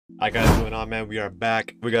Hi guys, what's going on, man? We are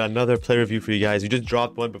back. We got another play review for you guys. We just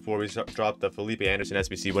dropped one before we dropped the Felipe Anderson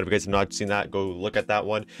SBC one. If you guys have not seen that, go look at that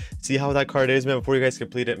one. See how that card is, man, before you guys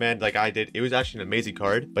complete it, man, like I did. It was actually an amazing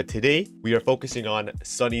card. But today, we are focusing on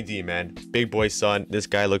Sunny D, man. Big boy Sun. This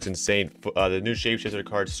guy looks insane. The new Shapeshifter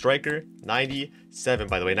card, Striker, 97,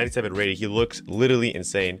 by the way, 97 rated. He looks literally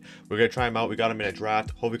insane. We're going to try him out. We got him in a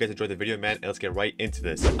draft. Hope you guys enjoyed the video, man. And let's get right into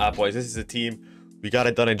this. Boys, this is a team. We got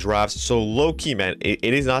it done in drafts. So low-key, man, it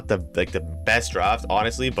is not the best draft,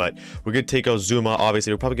 honestly, but we're gonna take out Zuma.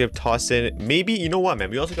 Obviously, we're probably gonna toss in maybe, you know what,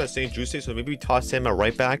 man, we also got St. Juicy, so maybe we toss him at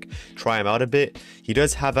right back, try him out a bit. He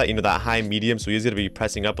does have that, you know, that high medium, so he's gonna be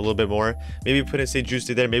pressing up a little bit more. Maybe put in St.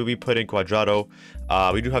 Juicy there. Maybe we put in Cuadrado.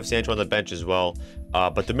 We do have Sancho on the bench as well.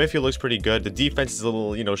 But the midfield looks pretty good. The defense is a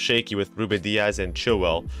little, you know, shaky with Ruben Diaz and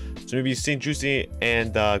Chilwell. So maybe St. Juicy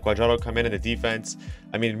and Cuadrado come in the defense.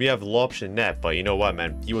 I mean, we have Lopes and Net, but you know what,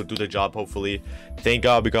 man? He will do the job, hopefully. Thank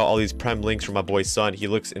God we got all these Prem links from my boy Sun. He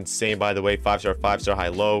looks insane, by the way. 5-star, 5-star,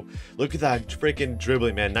 high-low. Look at that freaking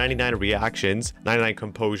dribbling, man. 99 reactions, 99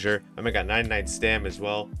 composure. I got 99 stam as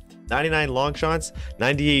well. 99 long shots,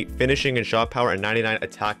 98 finishing and shot power, and 99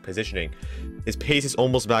 attack positioning. His pace is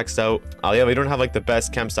almost maxed out. Yeah, we don't have like the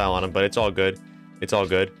best chem style on him, but it's all good. It's all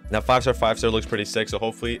good. Now 5-star, 5-star looks pretty sick, so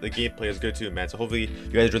hopefully the gameplay is good too, man. So hopefully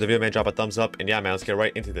you guys enjoyed the video, man. Drop a thumbs up, and yeah, man, let's get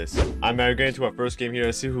right into this. I'm man, we're getting into our first game here.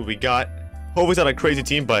 Let's see who we got. Hopefully it's not a crazy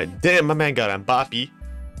team, but damn, my man got Mbappe.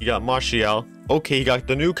 He got Martial. Okay, he got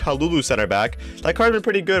the new Kalulu center back. That card's been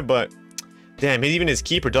pretty good, but damn, even his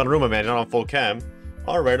keeper Donnarumma, man, not on full chem.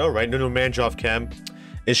 All right, no Manjoff chem.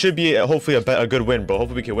 It should be hopefully a good win, bro.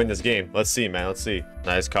 Hopefully we can win this game. Let's see, man. Let's see.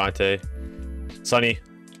 Nice, Conte. Sonny.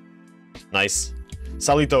 Nice.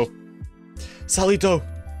 Salito.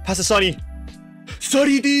 Pass to Sonny.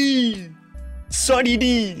 Sonny D. Sonny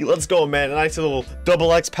D. Let's go, man. A nice little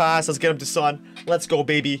double X pass. Let's get him to Son. Let's go,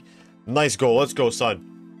 baby. Nice goal. Let's go,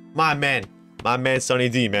 Son. My man. My man, Sonny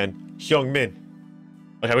D, man. Hyung Min.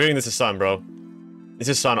 Okay, we're getting this to Son, bro. This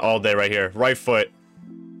is Son all day right here. Right foot.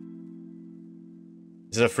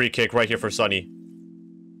 This is a free kick right here for Sonny.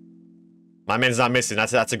 My man's not missing.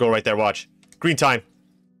 That's a goal right there. Watch. Green time.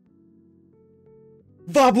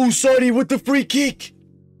 Babu Sonny with the free kick.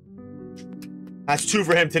 That's 2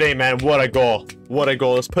 for him today, man. What a goal. What a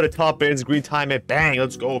goal. Let's put a top ins. Green time it. Bang.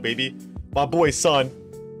 Let's go, baby. My boy, Son.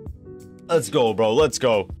 Let's go, bro. Let's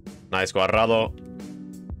go. Nice, Cuadrado.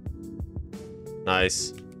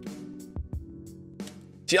 Nice.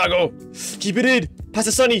 Thiago. Keep it in. Pass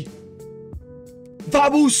to Sonny.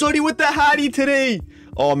 Babu Sonny with the Hattie today.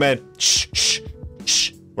 Oh, man. Shh.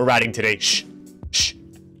 We're riding today. Shh.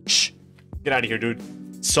 Get out of here, dude.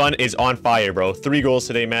 Son is on fire, bro. 3 goals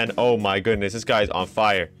today, man. Oh, my goodness. This guy's on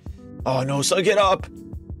fire. Oh, no. Son, get up.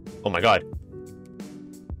 Oh, my God.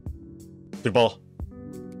 Good ball.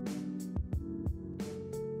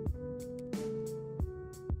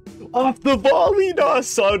 Off the volley. No,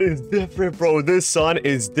 Son is different, bro. This Son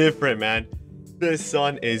is different, man. This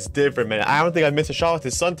Son is different, man. I don't think I missed a shot with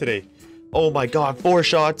this Son today. Oh my God, 4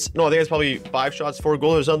 shots. No, I think it's probably 5 shots, 4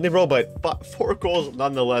 goals or something, bro. But 4 goals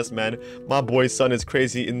nonetheless, man. My boy Son is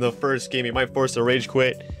crazy in the first game. He might force a rage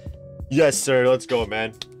quit. Yes, sir. Let's go,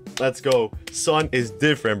 man. Let's go. Son is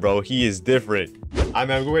different, bro. He is different. I'm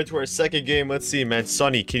going to our second game. Let's see, man.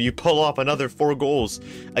 Sonny, can you pull off another 4 goals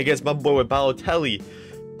against my boy with Balotelli,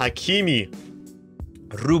 Hakimi,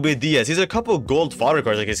 Ruben Diaz? He's a couple gold fodder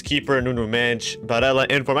cards, like his keeper, Nuno Mensch, Barella,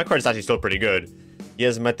 and for my card is actually still pretty good. He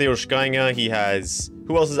has Mateo Shkanya. He has,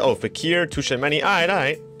 who else is, oh, Fakir, Tushemeni. All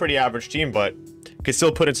right. Pretty average team, but can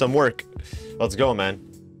still put in some work. Let's go, man.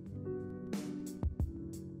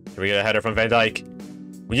 Can we get a header from Van Dijk?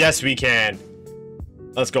 Yes, we can.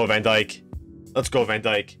 Let's go, Van Dijk. Let's go, Van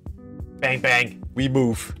Dijk. Bang, bang. We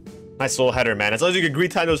move. Nice little header, man. As long as you can green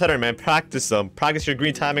time those headers, man, practice them. Practice your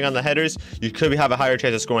green timing on the headers. You could have a higher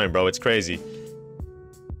chance of scoring, bro. It's crazy.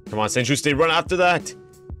 Come on, St. Juste, run after that.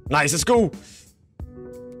 Nice, let's go.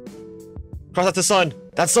 Cross that to Son.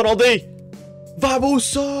 That's Son all day. Vamos,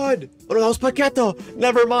 Son. Oh, no, that was Paqueta.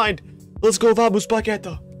 Never mind. Let's go, Vamos,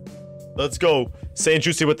 Paqueta. Let's go. St.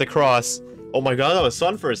 Juicy with the cross. Oh, my God. That was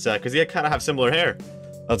Son for a sec because he kind of have similar hair.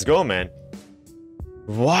 Let's go, man.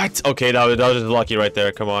 What? Okay, that was just lucky right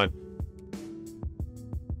there. Come on.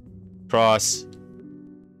 Cross.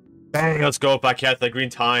 Bang. Let's go, Paqueta. Green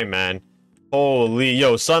time, man. Holy.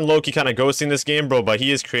 Yo, Son Loki kind of ghosting this game, bro, but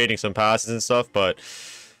he is creating some passes and stuff, but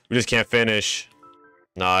we just can't finish.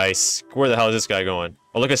 Nice. Where the hell is this guy going?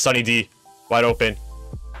 Oh, look at Sonny D. Wide open.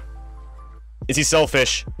 Is he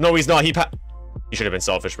selfish? No, he's not. He should have been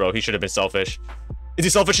selfish, bro. He should have been selfish. Is he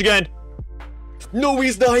selfish again? No,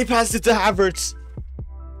 he's not. He passed it to Havertz.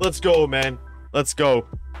 Let's go, man. Let's go.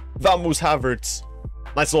 Vamos, Havertz.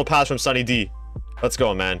 Nice little pass from Sonny D. Let's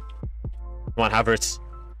go, man. Come on, Havertz.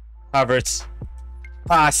 Havertz.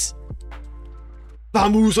 Pass.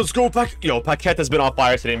 Vamos, let's go, Yo, Paqueta's been on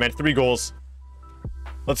fire today, man. 3 goals.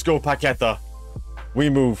 Let's go, Paqueta. We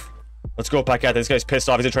move. Let's go, Paqueta. This guy's pissed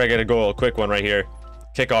off. He's gonna try to get a goal. A quick one right here.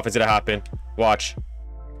 Kickoff is gonna happen. Watch.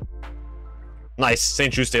 Nice.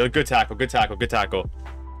 St. Juste. Good tackle. Good tackle. Good tackle.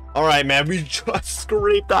 All right, man. We just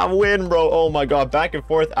scraped that win, bro. Oh my god. Back and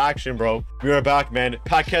forth action, bro. We are back, man.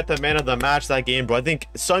 Paqueta, man of the match that game, bro. I think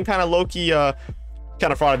Son kind of low-key kind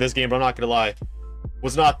of frauded this game, bro. I'm not gonna lie.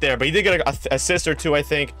 Was not there, but he did get an assist or 2, I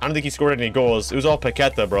think. I don't think he scored any goals. It was all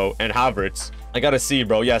Paqueta, bro, and Havertz. I gotta see,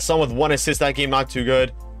 bro. Yeah, Son with 1 assist that game, not too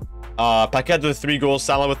good. Paqueta with 3 goals,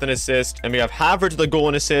 Salah with an assist, and we have Havertz with a goal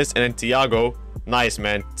and assist, and then Thiago. Nice,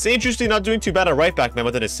 man. St. Juste not doing too bad at right back, man,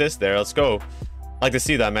 with an assist there. Let's go. Like to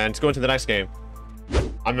see that, man. Let's go into the next game.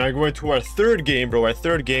 I'm going to our 3rd game, bro. Our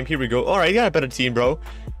 3rd game. Here we go. All right, you got a better team, bro.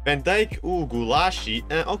 Van Dijk, ooh, Gulashi.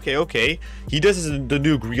 Okay. He does the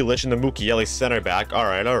new Grealish and the Mukiele center back. All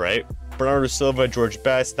right. Bernardo Silva, George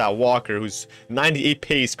Best, that Walker, who's 98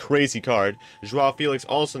 pace, crazy card. Joao Felix,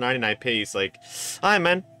 also 99 pace. Like, all right,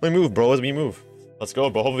 man. We move, bro. We move. Let's go,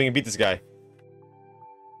 bro. Hopefully we can beat this guy.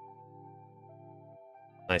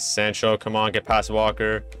 Nice, Sancho. Come on, get past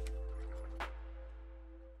Walker.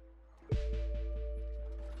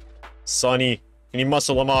 Sonny, can you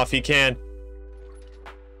muscle him off? He can.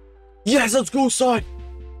 Yes, let's go, Son.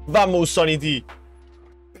 Vamos, Sonny D.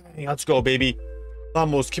 Bang, let's go, baby.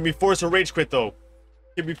 Vamos. Can we force a rage quit, though?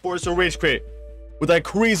 Can we force a rage quit with that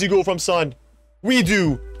crazy goal from Son? We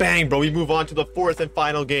do. Bang, bro. We move on to the 4th and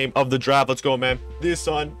final game of the draft. Let's go, man. This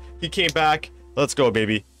Son, he came back. Let's go,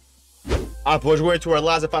 baby. All right, boys, we're going to our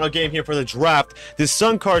last and final game here for the draft. This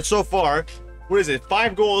Son card so far, what is it?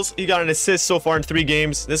 5 goals. He got an assist so far in 3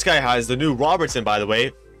 games. This guy has the new Robertson, by the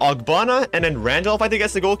way. Ogbonna and then Randolph, I think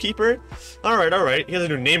that's the goalkeeper. All right. He has a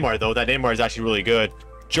new Neymar, though. That Neymar is actually really good.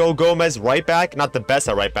 Joe Gomez, right back. Not the best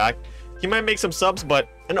at right back. He might make some subs, but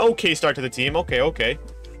an okay start to the team. Okay.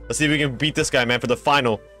 Let's see if we can beat this guy, man, for the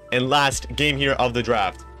final and last game here of the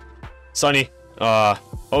draft. Sonny.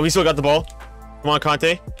 Oh, he still got the ball. Come on,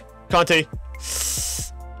 Conte.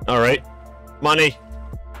 All right. Mane.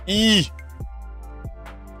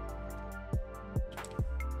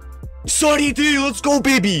 Sonny D, let's go,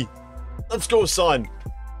 baby. Let's go, Son.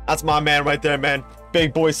 That's my man right there, man.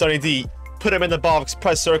 Big boy Sonny D. Put him in the box,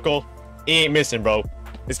 press circle. He ain't missing, bro.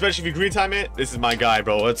 Especially if you green time it. This is my guy,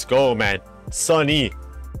 bro. Let's go, man. Sonny.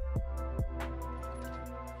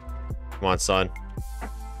 Come on, Son.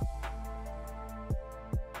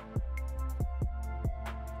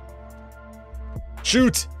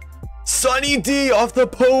 Shoot. Sonny D off the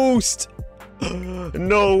post.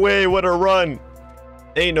 No way. What a run.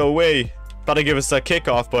 Ain't no way. About to give us a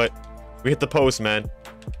kickoff, but we hit the post, man.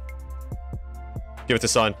 Give it to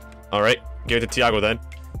Son. All right. Give it to Thiago then.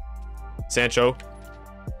 Sancho.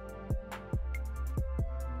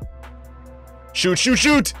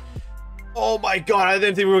 Shoot. Oh my god. I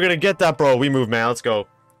didn't think we were going to get that, bro. We move, man. Let's go.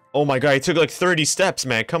 Oh my god. He took like 30 steps,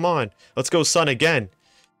 man. Come on. Let's go, Son, again.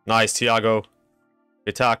 Nice, Thiago.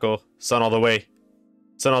 Good tackle. Son all the way.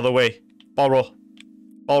 Ball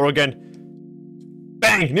roll again.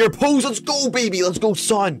 Bang! Near post. Let's go, baby. Let's go,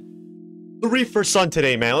 Son. 3 for Son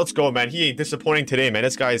today, man. Let's go, man. He ain't disappointing today, man.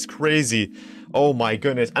 This guy is crazy. Oh, my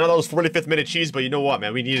goodness. I know that was 45th minute cheese, but you know what,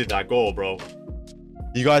 man? We needed that goal, bro.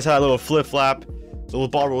 You guys had a little flip-flap, little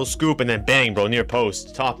ball roll scoop, and then bang, bro. Near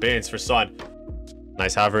post. Top bins for Son.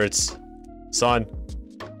 Nice, Havertz. Son.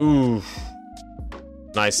 Ooh.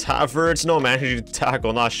 Nice, Havertz. No, man. He should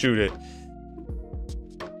tackle, not shoot it.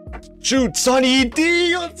 Shoot, Sonny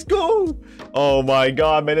D. Let's go. Oh my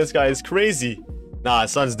god, man, this guy is crazy. Nah,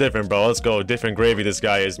 Son's different, bro. Let's go. Different gravy this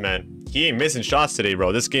guy is, man. He ain't missing shots today,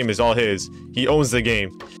 bro. This game is all his. He owns the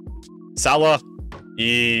game. Salah.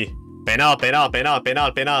 Penal.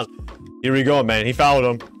 Here we go, man. He fouled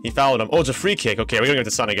him. Oh, it's a free kick. Okay, we're gonna give it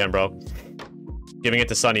to Son again, bro. Giving it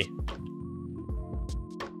to Sonny.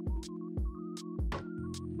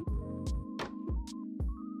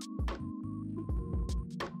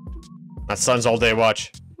 That's Son's all day,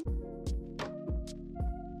 watch.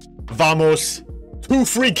 Vamos. 2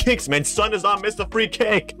 free kicks, man. Son does not miss the free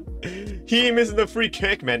kick. He ain't missing the free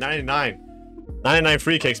kick, man. 99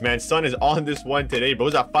 free kicks, man. Son is on this one today, bro.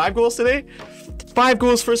 Was that 5 goals today? 5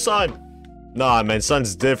 goals for Son. Nah, man.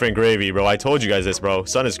 Son's different gravy, bro. I told you guys this, bro.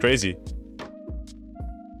 Son is crazy.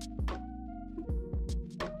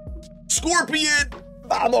 Scorpion.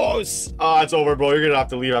 Vamos. Ah, it's over, bro. You're gonna have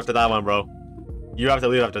to leave after that one, bro. You have to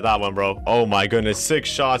leave after that one, bro. Oh my goodness. 6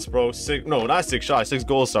 shots, bro. No, not 6 shots. 6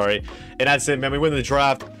 goals, sorry. And that's it, man. We win the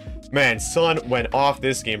draft. Man, Son went off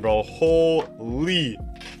this game, bro. Holy.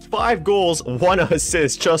 5 goals, 1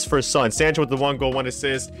 assist just for Son. Sancho with the 1 goal, 1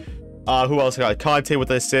 assist. Who else got? Conte with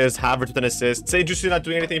an assist. Havertz with an assist. Say just not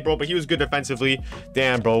doing anything, bro, but he was good defensively.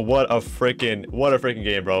 Damn, bro. What a freaking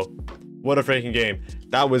game, bro. What a freaking game.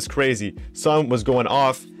 That was crazy. Son was going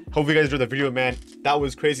off. Hope you guys enjoyed the video, man. That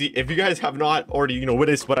was crazy. If you guys have not already, you know,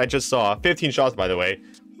 witnessed what I just saw, 15 shots, by the way.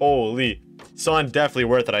 Holy. Son definitely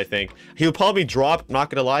worth it, I think. He'll probably drop, not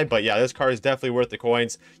gonna lie, but yeah, this card is definitely worth the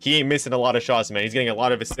coins. He ain't missing a lot of shots, man. He's getting a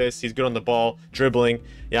lot of assists. He's good on the ball, dribbling.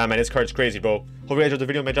 Yeah, man, this card's crazy, bro. Hope you guys enjoyed the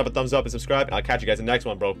video, man. Drop a thumbs up and subscribe, and I'll catch you guys in the next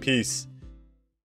one, bro. Peace.